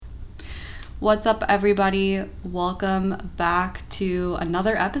What's up, everybody? Welcome back to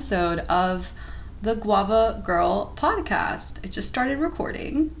another episode of the Guava Girl podcast. I just started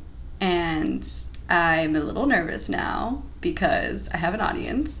recording and I'm a little nervous now because I have an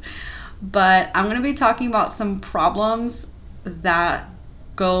audience, but I'm going to be talking about some problems that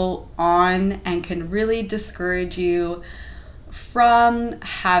go on and can really discourage you from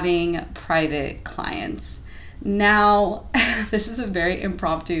having private clients. Now, this is a very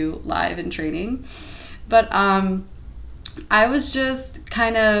impromptu live and training, but I was just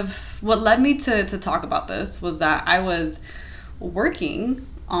kind of, what led me to talk about this was that I was working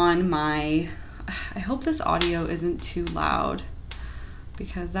on I hope this audio isn't too loud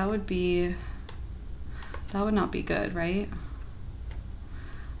because that would not be good, right?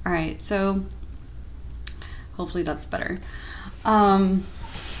 All right, so hopefully that's better.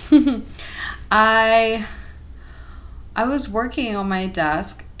 I was working on my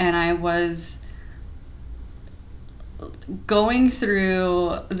desk and I was going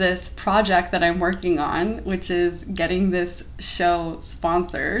through this project that I'm working on, which is getting this show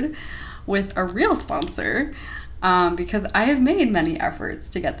sponsored with a real sponsor, because I have made many efforts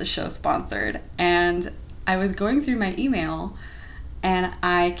to get the show sponsored. And I was going through my email and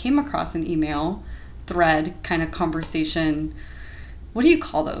I came across an email thread kind of conversation. What do you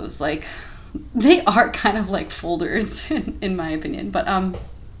call those? Like, they are kind of like folders in my opinion, but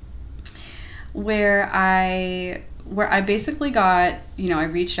where I basically got, I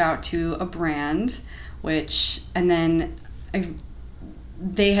reached out to a brand, and then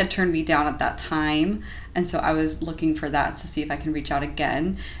they had turned me down at that time, and so I was looking for that to see if I can reach out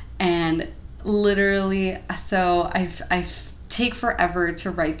again. And literally, so I take forever to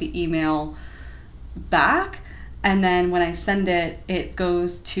write the email back, and then when I send it, it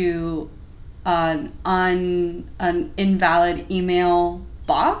goes to an invalid email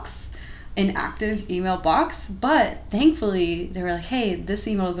box, inactive email box. But thankfully they were like, hey, this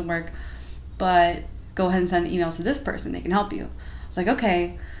email doesn't work, but go ahead and send an email to this person, they can help you. I was like,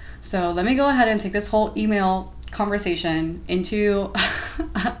 okay, so let me go ahead and take this whole email conversation into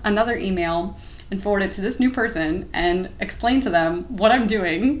another email and forward it to this new person and explain to them what I'm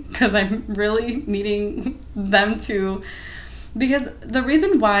doing, because I'm really needing them to, because the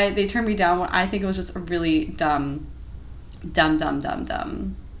reason why they turned me down, I think it was just a really dumb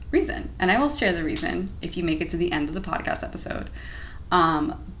reason. And I will share the reason if you make it to the end of the podcast episode.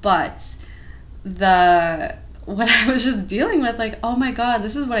 But what I was just dealing with, like, oh my God,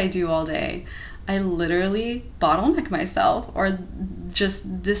 this is what I do all day. I literally bottleneck myself, or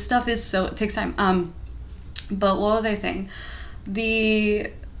just this stuff it takes time. But what was I saying?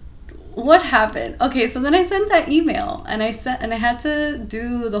 What happened? Okay, so then I sent that email and I had to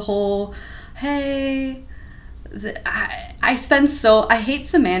do the whole, hey, I hate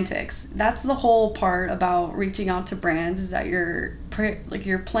semantics. That's the whole part about reaching out to brands, is that you're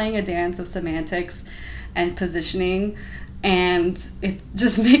playing a dance of semantics and positioning, and it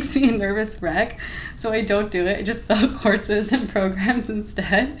just makes me a nervous wreck. So I don't do it. I just sell courses and programs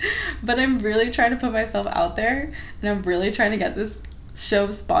instead. But I'm really trying to put myself out there, and I'm really trying to get this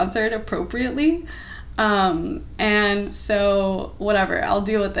show sponsored appropriately. And so whatever, I'll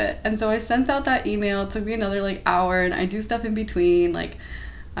deal with it. And so I sent out that email. It took me another hour, and I do stuff in between. Like,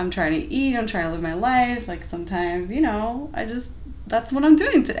 I'm trying to eat, I'm trying to live my life. Like, sometimes, that's what I'm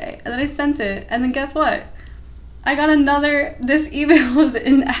doing today. And then I sent it, and then guess what? I got this email was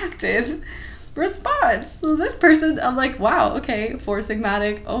inactive response. So this person, I'm like, wow, okay, Four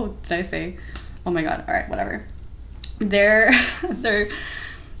Sigmatic. Oh, did I say? Oh my God. All right, whatever. Their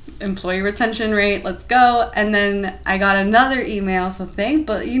employee retention rate, let's go. And then I got another email, but they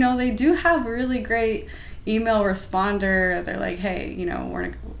do have a really great email responder. They're like, hey,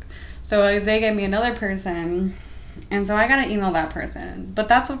 so they gave me another person, and so I got to email that person. But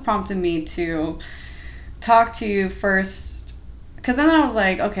that's what prompted me to talk to you first, because then I was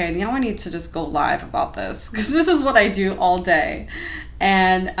like, okay, now I need to just go live about this, because this is what I do all day.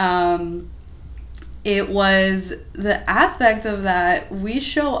 And it was the aspect of that we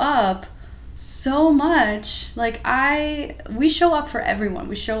show up so much. We show up for everyone.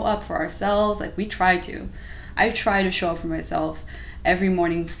 We show up for ourselves. I try to show up for myself every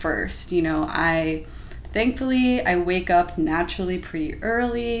morning first. Thankfully I wake up naturally pretty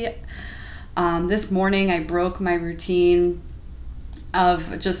early. This morning I broke my routine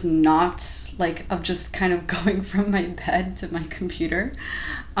of just kind of going from my bed to my computer.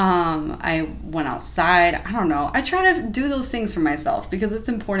 I went outside. I don't know. I try to do those things for myself because it's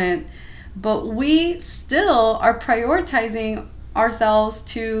important, but we still are prioritizing ourselves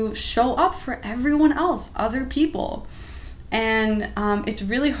to show up for everyone else, other people. And it's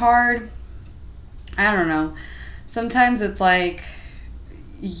really hard I don't know. Sometimes it's like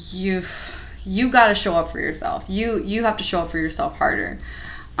you got to show up for yourself. You have to show up for yourself harder.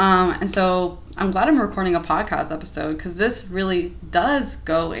 And so I'm glad I'm recording a podcast episode because this really does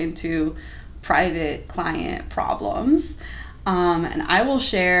go into private client problems. And I will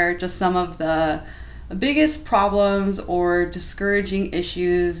share just some of the biggest problems or discouraging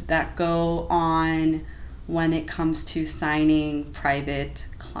issues that go on when it comes to signing private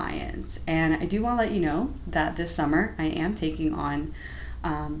clients. And I do want to let you know that this summer I am taking on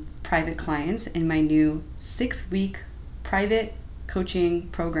private clients in my new 6-week private coaching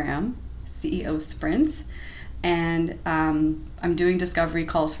program, CEO Sprint. And I'm doing discovery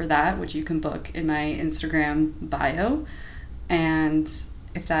calls for that, which you can book in my Instagram bio. And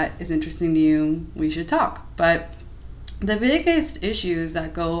if that is interesting to you, we should talk. But the biggest issues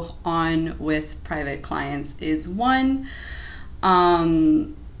that go on with private clients is one,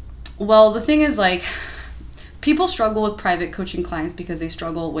 well, the thing is, like, people struggle with private coaching clients because they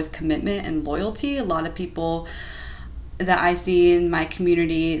struggle with commitment and loyalty. A lot of people that I see in my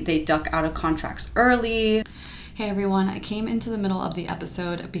community, they duck out of contracts early. Hey everyone, I came into the middle of the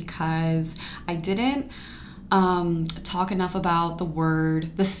episode because I didn't talk enough about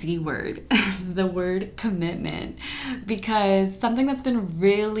the C word, the word commitment, because something that's been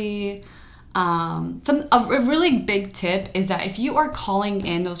really a really big tip is that if you are calling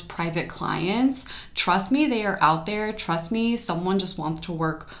in those private clients, trust me, they are out there. Trust me, someone just wants to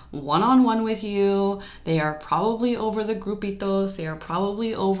work one-on-one with you. They are probably over the grupitos. They are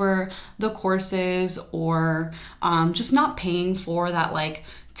probably over the courses, or just not paying for that like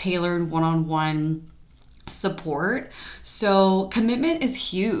tailored one-on-one support. So commitment is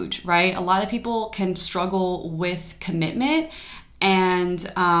huge, right? A lot of people can struggle with commitment. And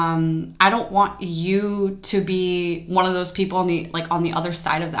I don't want you to be one of those people on the other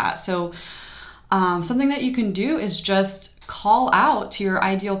side of that. So something that you can do is just call out to your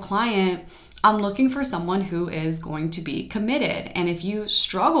ideal client, I'm looking for someone who is going to be committed. And if you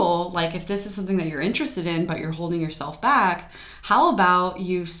struggle, like if this is something that you're interested in, but you're holding yourself back, how about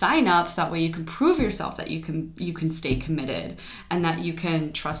you sign up so that way you can prove yourself that you can stay committed and that you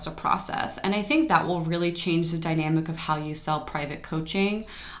can trust a process. And I think that will really change the dynamic of how you sell private coaching,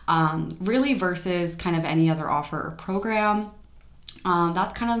 really versus kind of any other offer or program.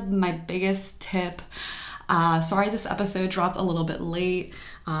 That's kind of my biggest tip. Sorry, this episode dropped a little bit late.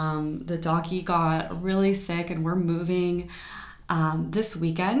 The doggy got really sick and we're moving this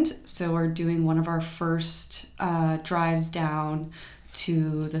weekend. So we're doing one of our first drives down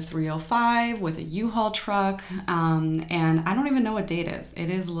to the 305 with a U-Haul truck. And I don't even know what date it is. It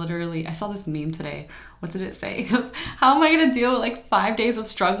is literally, I saw this meme today. What did it say? It goes, how am I going to deal with like 5 days of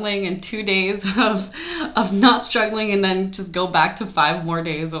struggling and 2 days of not struggling and then just go back to 5 more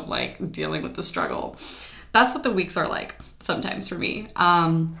days of like dealing with the struggle? That's what the weeks are like sometimes for me.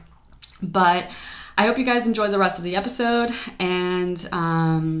 But I hope you guys enjoy the rest of the episode and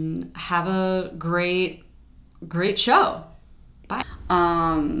have a great show. Bye.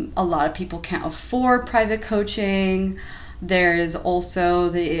 A lot of people can't afford private coaching. There's also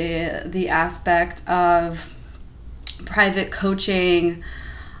the aspect of private coaching.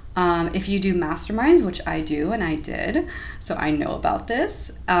 If you do masterminds, which I do and I did, so I know about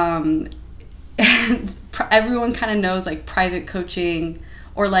this. Everyone kind of knows like private coaching,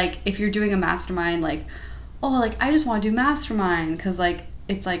 or like if you're doing a mastermind, like, oh, like I just want to do mastermind because like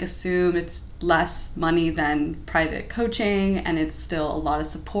it's like assumed it's less money than private coaching and it's still a lot of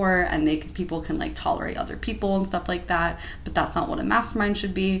support and people can like tolerate other people and stuff like that, but that's not what a mastermind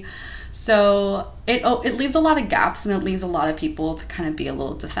should be. So it leaves a lot of gaps and it leaves a lot of people to kind of be a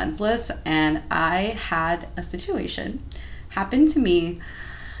little defenseless. And I had a situation happen to me.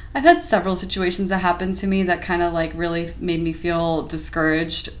 I've had several situations that happened to me that kind of like really made me feel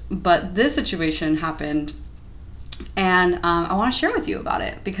discouraged, but this situation happened and I want to share with you about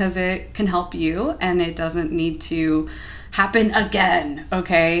it because it can help you and it doesn't need to happen again,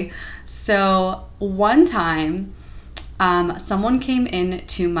 okay? So one time, someone came in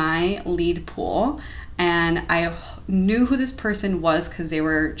to my lead pool and I knew who this person was because I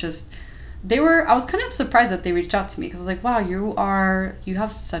was kind of surprised that they reached out to me because I was like, wow, you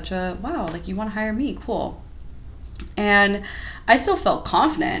have such a, wow, like you want to hire me, cool. And I still felt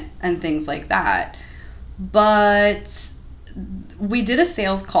confident and things like that. But we did a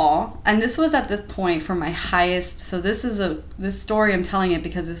sales call and this was at the point for my highest. So this story, I'm telling it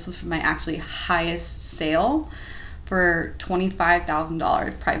because this was for my actually highest sale for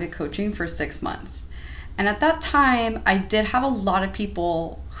 $25,000 private coaching for 6 months. And at that time, I did have a lot of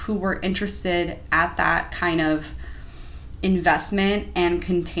people who were interested at that kind of investment and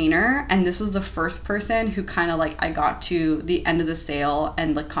container, and this was the first person who kind of like I got to the end of the sale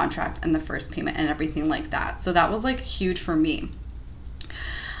and the contract and the first payment and everything like that. So that was like huge for me.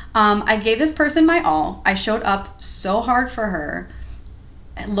 I gave this person my all. I showed up so hard for her.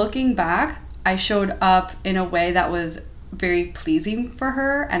 Looking back, I showed up in a way that was very pleasing for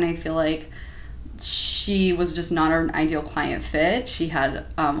her, and I feel like she was just not an ideal client fit. She had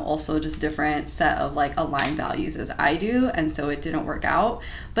also just different set of like aligned values as I do, and so it didn't work out.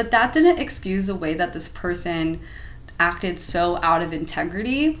 But that didn't excuse the way that this person acted so out of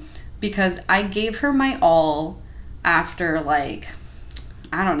integrity, because I gave her my all after like,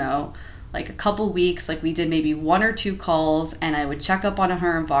 I don't know, like a couple weeks. Like we did maybe 1 or 2 calls, and I would check up on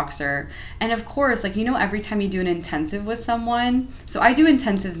her and Voxer. And of course, like, you know, every time you do an intensive with someone, so I do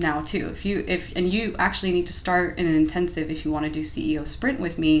intensives now too. And you actually need to start in an intensive if you want to do CEO Sprint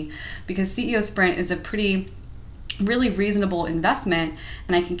with me, because CEO Sprint is a really reasonable investment,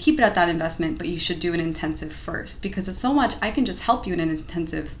 and I can keep it at that investment, but you should do an intensive first, because it's so much, I can just help you in an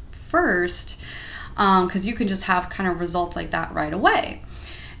intensive first, because you can just have kind of results like that right away.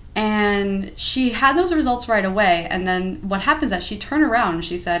 And she had those results right away. And then what happened is that she turned around and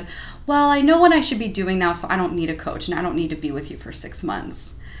she said, well, I know what I should be doing now, so I don't need a coach and I don't need to be with you for 6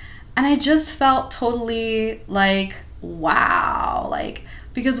 months. And I just felt totally like, wow, like,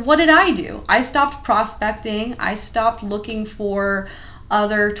 because what did I do? I stopped prospecting. I stopped looking for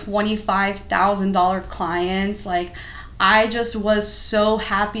other $25,000 clients. Like, I just was so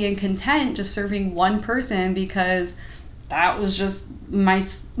happy and content just serving one person, because that was just my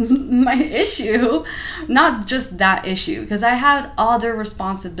issue. Not just that issue, because I had other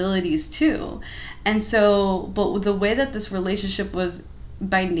responsibilities too. And so, but the way that this relationship was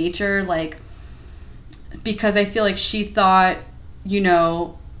by nature, like, because I feel like she thought, you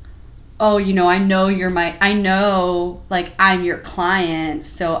know, oh, you know, I know like I'm your client,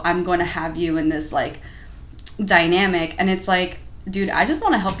 so I'm going to have you in this like dynamic. And it's like, dude, I just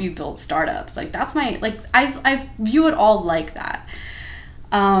want to help you build startups. Like, that's my, like, I view it all like that.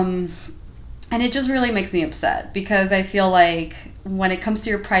 And it just really makes me upset, because I feel like when it comes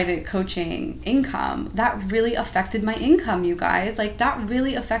to your private coaching income, that really affected my income, you guys. Like, that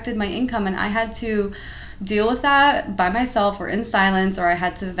really affected my income, and I had to deal with that by myself or in silence, or I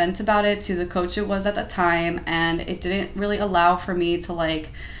had to vent about it to the coach it was at the time, and it didn't really allow for me to like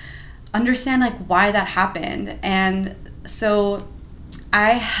understand like why that happened. And so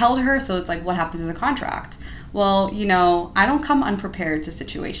I held her. So it's like, what happens in the contract? Well, you know, I don't come unprepared to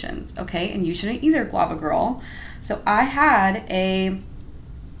situations, okay? And you shouldn't either, Guava Girl. So I had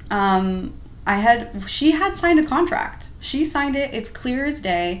she had signed a contract. She signed it. It's clear as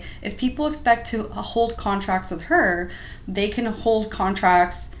day. If people expect to hold contracts with her, they can hold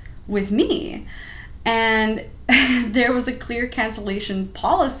contracts with me. And there was a clear cancellation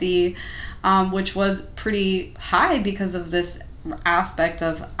policy, which was pretty high because of this aspect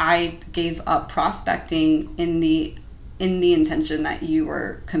of I gave up prospecting in the intention that you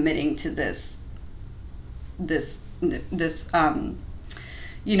were committing to this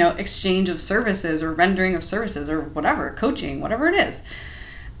you know, exchange of services or rendering of services or whatever, coaching, whatever it is.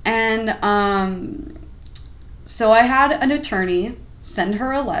 And so I had an attorney send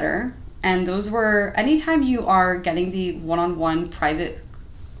her a letter, and those were, anytime you are getting the one-on-one private,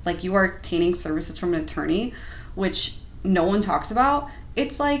 like you are obtaining services from an attorney, which no one talks about,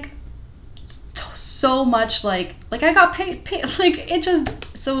 it's like so much like I got paid like it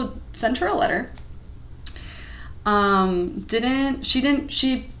just, so sent her a letter.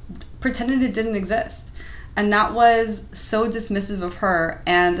 She pretended it didn't exist, and that was so dismissive of her.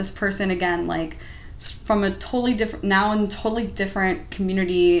 And this person, again, like from a totally different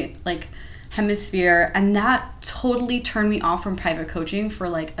community, like hemisphere, and that totally turned me off from private coaching for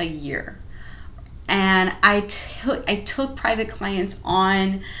like a year. And I took private clients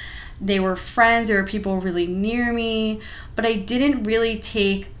on. They were friends, they were people really near me, but I didn't really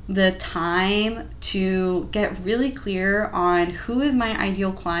take the time to get really clear on who is my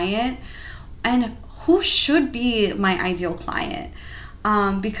ideal client and who should be my ideal client.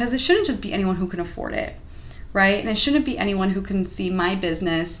 Because it shouldn't just be anyone who can afford it, right? And it shouldn't be anyone who can see my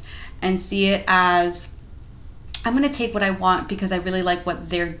business and see it as, I'm going to take what I want because I really like what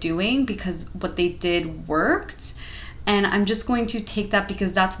they're doing, because what they did worked. And I'm just going to take that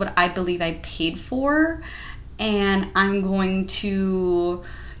because that's what I believe I paid for. And I'm going to,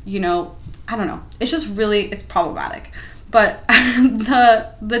 you know, I don't know. It's just really, it's problematic. But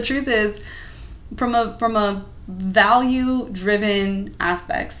the truth is, from a value-driven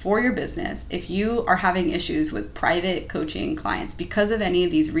aspect for your business, if you are having issues with private coaching clients because of any of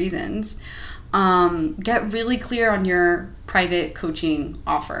these reasons, Get really clear on your private coaching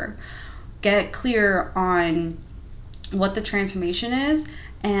offer. Get clear on what the transformation is,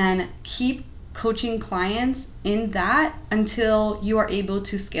 and keep coaching clients in that until you are able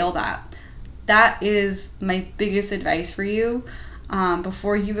to scale that. That is my biggest advice for you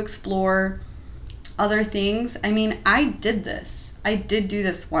before you explore other things. I mean, I did do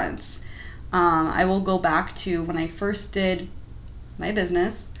this once. I will go back to when I first did my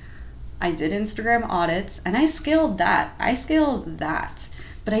business. I did Instagram audits and I scaled that.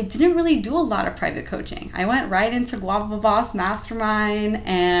 But I didn't really do a lot of private coaching. I went right into Guava Boss Mastermind,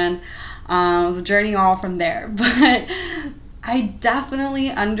 and it was a journey all from there. But I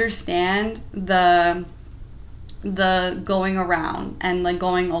definitely understand the going around and like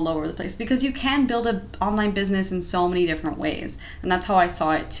going all over the place, because you can build an online business in so many different ways, and that's how I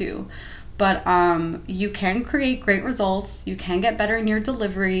saw it too. But you can create great results. You can get better in your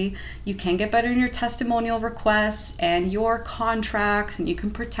delivery. You can get better in your testimonial requests and your contracts, and you can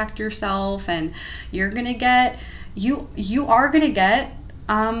protect yourself, and you are gonna get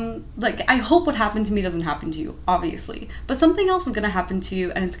like, I hope what happened to me doesn't happen to you, obviously, but something else is going to happen to you,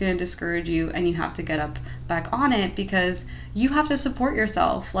 and it's going to discourage you, and you have to get up back on it, because you have to support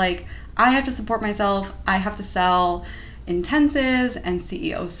yourself. Like, I have to support myself. I have to sell intensives and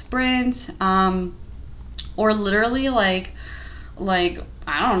CEO sprints, or literally like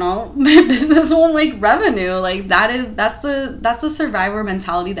I don't know, my business won't make revenue. Like, that's the survivor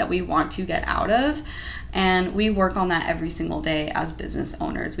mentality that we want to get out of. And we work on that every single day as business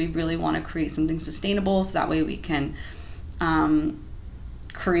owners. We really want to create something sustainable, so that way we can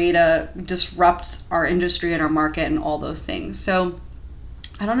disrupt our industry and our market and all those things. So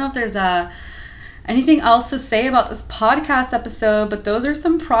I don't know if there's anything else to say about this podcast episode, but those are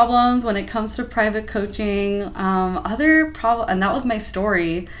some problems when it comes to private coaching. And that was my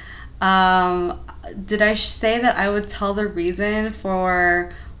story. Did I say that I would tell the reason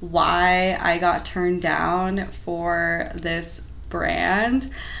for why I got turned down for this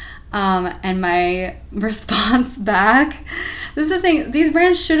brand? And my response back, this is the thing, these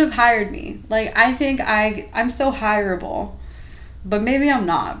brands should have hired me. Like, I think I'm so hireable, but maybe I'm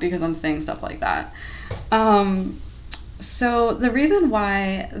not, because I'm saying stuff like that. So the reason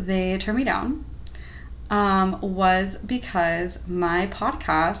why they turned me down was because my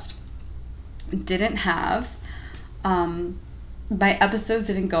podcast didn't have my episodes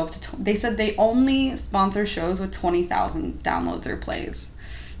didn't go up to they said they only sponsor shows with 20,000 downloads or plays.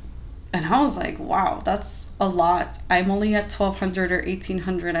 And I was like, wow, that's a lot. I'm only at 1,200 or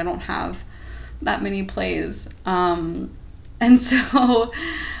 1,800. I don't have that many plays. And so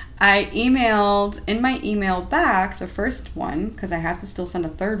I emailed in my email back, the first one, because I have to still send a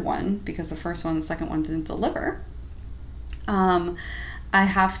third one because the first one and the second one didn't deliver. I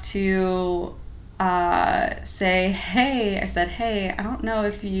have to say, hey, I don't know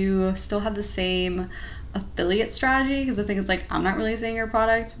if you still have the same affiliate strategy, because the thing is, like, I'm not really seeing your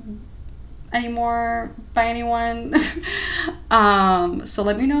product anymore by anyone. So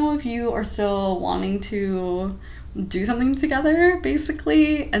let me know if you are still wanting to do something together,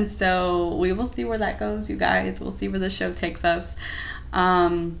 basically. And so we will see where that goes, you guys. We'll see where the show takes us.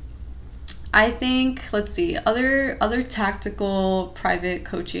 I think, let's see, other tactical private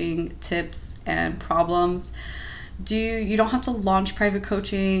coaching tips and problems. You don't have to launch private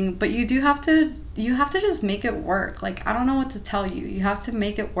coaching, but you have to just make it work. Like, I don't know what to tell you. You have to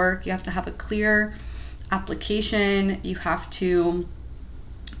make it work. You have to have a clear application. You have to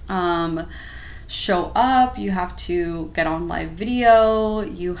show up. You have to get on live video.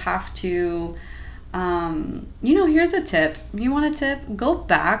 You have to here's a tip. You want a tip? Go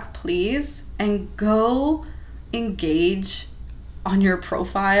back, please, and go engage on your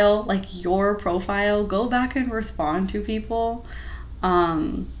profile, like your profile. Go back and respond to people.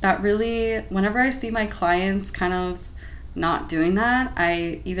 That really, whenever I see my clients kind of not doing that,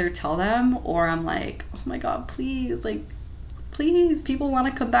 I either tell them, or I'm like, oh my God, please, people want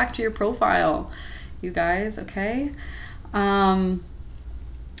to come back to your profile, you guys, okay?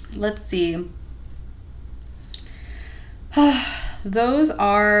 Let's see. That's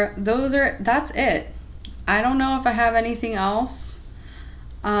it. I don't know if I have anything else.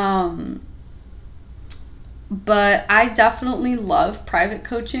 But I definitely love private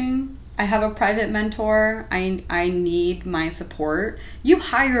coaching. I have a private mentor. I need my support. You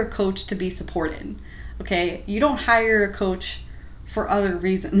hire a coach to be supported, okay? You don't hire a coach for other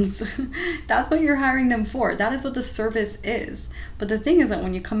reasons. That's what you're hiring them for. That is what the service is. But the thing is that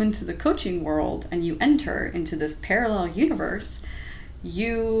when you come into the coaching world and you enter into this parallel universe,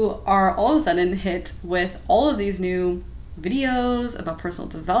 you are all of a sudden hit with all of these new videos about personal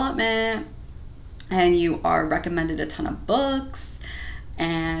development, and you are recommended a ton of books,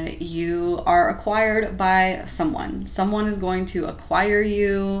 and you are acquired by someone. Someone is going to acquire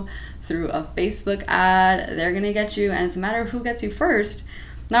you through a Facebook ad. They're going to get you, and it's a matter of who gets you first.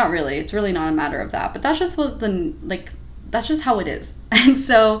 Not really. It's really not a matter of that. But that's just that's just how it is. And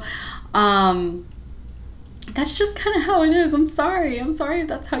so, that's just kind of how it is. I'm sorry if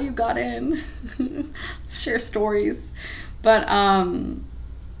that's how you got in. Let's share stories. But,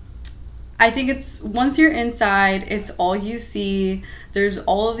 I think it's, once you're inside, it's all you see. There's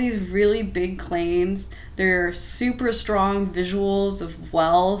all of these really big claims. There are super strong visuals of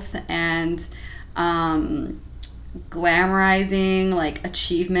wealth and glamorizing like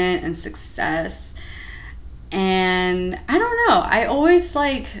achievement and success. And I don't know. I always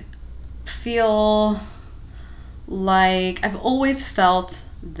feel like I've always felt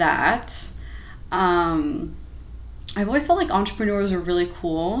that. I've always felt like entrepreneurs were really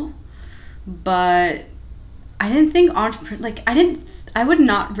cool. But I didn't think I would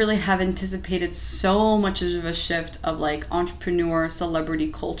not really have anticipated so much of a shift of like entrepreneur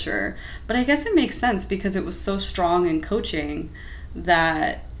celebrity culture. But I guess it makes sense because it was so strong in coaching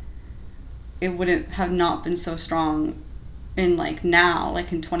that it wouldn't have not been so strong in like now,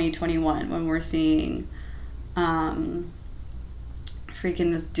 like in 2021 when we're seeing freaking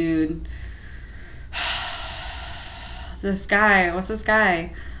this dude. What's this guy? Who's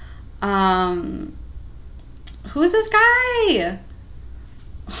this guy?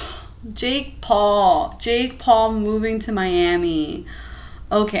 Jake Paul moving to Miami.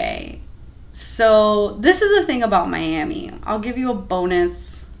 Okay, so this is the thing about Miami. I'll give you a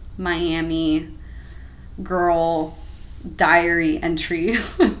bonus Miami girl diary entry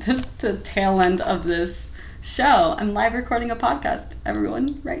to the tail end of this show. I'm live recording a podcast,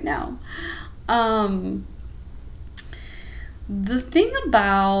 everyone, right now. The thing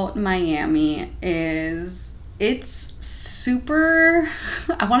about Miami is it's super,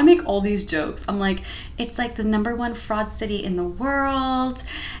 I want to make all these jokes. I'm like, it's like the #1 fraud city in the world.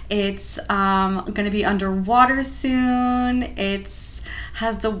 It's going to be underwater soon. It's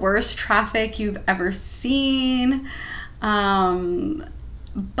has the worst traffic you've ever seen.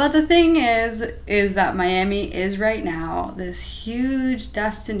 But the thing is that Miami is right now this huge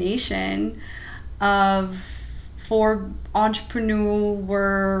destination for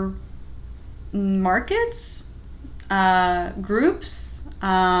entrepreneur markets, groups,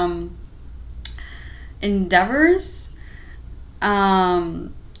 endeavors,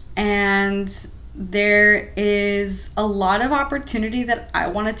 and there is a lot of opportunity that I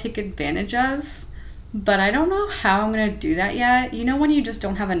want to take advantage of, but I don't know how I'm going to do that yet. You know, when you just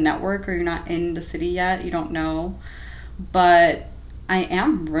don't have a network or you're not in the city yet, you don't know. But I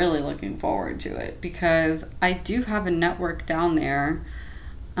am really looking forward to it because I do have a network down there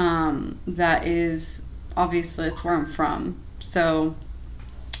that is, obviously it's where I'm from. So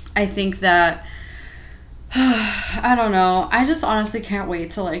I think that, I don't know, I just honestly can't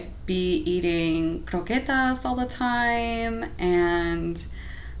wait to like be eating croquetas all the time and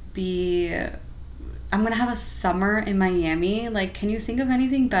I'm gonna have a summer in Miami. Like, can you think of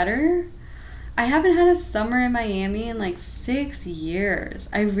anything better? I haven't had a summer in Miami in like 6 years.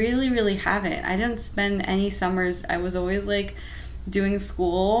 I really, really haven't. I didn't spend any summers. I was always like doing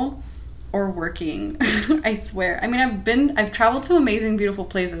school or working. I swear. I mean, I've traveled to amazing, beautiful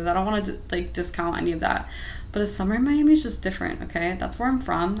places. I don't want to like discount any of that. But a summer in Miami is just different, okay? That's where I'm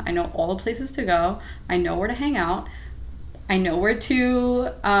from. I know all the places to go. I know where to hang out. I know where to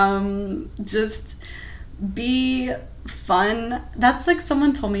just be fun. That's like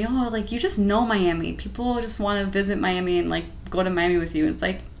someone told me, oh, like you just know Miami. People just want to visit Miami and like go to Miami with you. And it's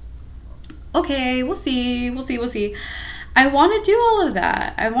like, okay, we'll see. I want to do all of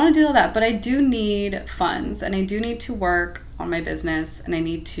that. But I do need funds and I do need to work on my business and I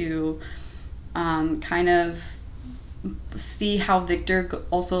need to kind of see how Victor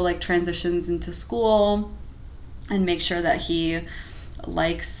also like transitions into school and make sure that he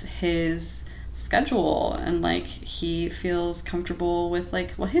likes his schedule and like he feels comfortable with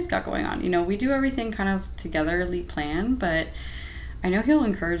like what he's got going on. You know, we do everything kind of togetherly planned, but I know he'll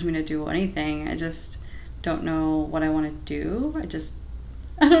encourage me to do anything. I just don't know what I want to do.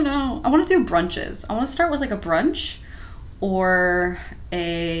 I don't know. I want to do brunches. I want to start with like a brunch or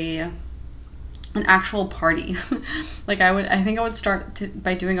an actual party. Like I think I would start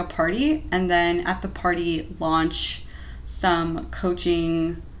by doing a party and then at the party launch some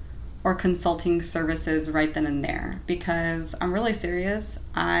coaching or consulting services right then and there because I'm really serious.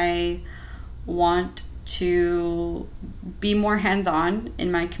 I want to be more hands-on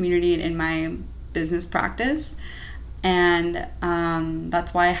in my community and in my business practice. And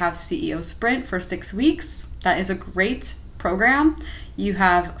that's why I have CEO Sprint for 6 weeks. That is a great program. You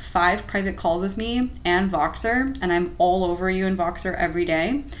have 5 private calls with me and Voxer, and I'm all over you in Voxer every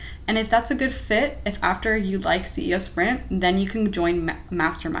day. And if that's a good fit, if after you like CEO Sprint, then you can join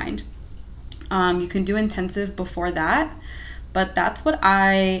Mastermind. You can do intensive before that, but that's what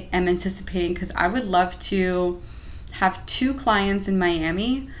I am anticipating, because I would love to have 2 clients in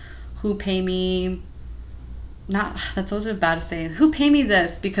Miami who pay me, that's also bad to say, who pay me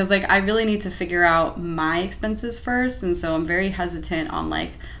this, because like I really need to figure out my expenses first. And so I'm very hesitant on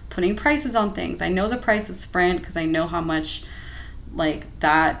like putting prices on things. I know the price of Sprint because I know how much like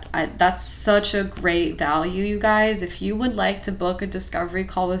that's such a great value, you guys. If you would like to book a discovery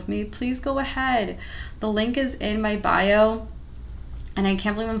call with me, please go ahead. The link is in my bio, and I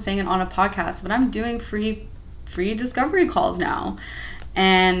can't believe I'm saying it on a podcast, but I'm doing free discovery calls now.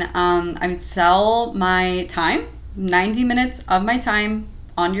 And I sell my time, 90 minutes of my time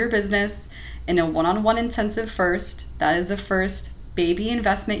on your business in a one-on-one intensive first. That is the first baby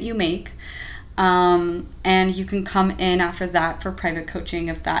investment you make. And you can come in after that for private coaching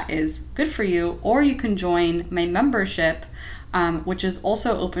if that is good for you, or you can join my membership, which is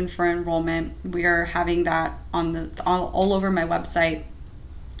also open for enrollment. We are having that all over my website.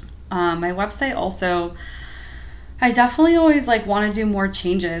 My website also, I definitely always like want to do more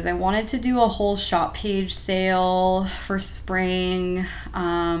changes. I wanted to do a whole shop page sale for spring.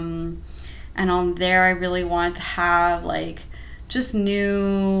 And on there, I really wanted to have like just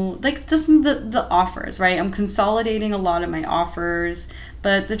new, like just the offers, right? I'm consolidating a lot of my offers,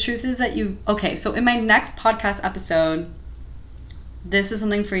 but the truth is that so in my next podcast episode, this is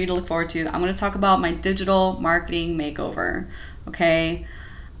something for you to look forward to. I'm going to talk about my digital marketing makeover. Okay.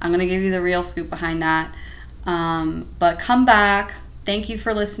 I'm going to give you the real scoop behind that. But come back. Thank you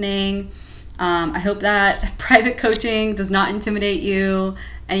for listening. I hope that private coaching does not intimidate you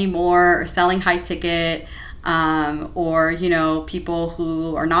anymore, or selling high ticket, or, people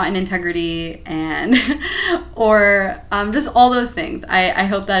who are not in integrity and, or, just all those things. I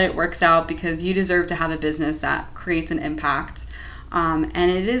hope that it works out, because you deserve to have a business that creates an impact. And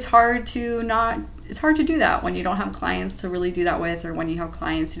it is hard to it's hard to do that when you don't have clients to really do that with, or when you have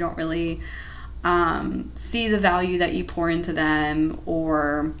clients who don't really see the value that you pour into them,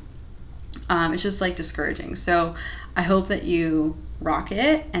 or it's just like discouraging. So I hope that you rock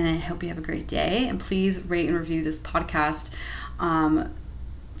it, and I hope you have a great day, and please rate and review this podcast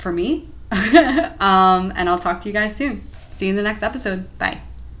for me. And I'll talk to you guys soon. See you in the next episode. Bye.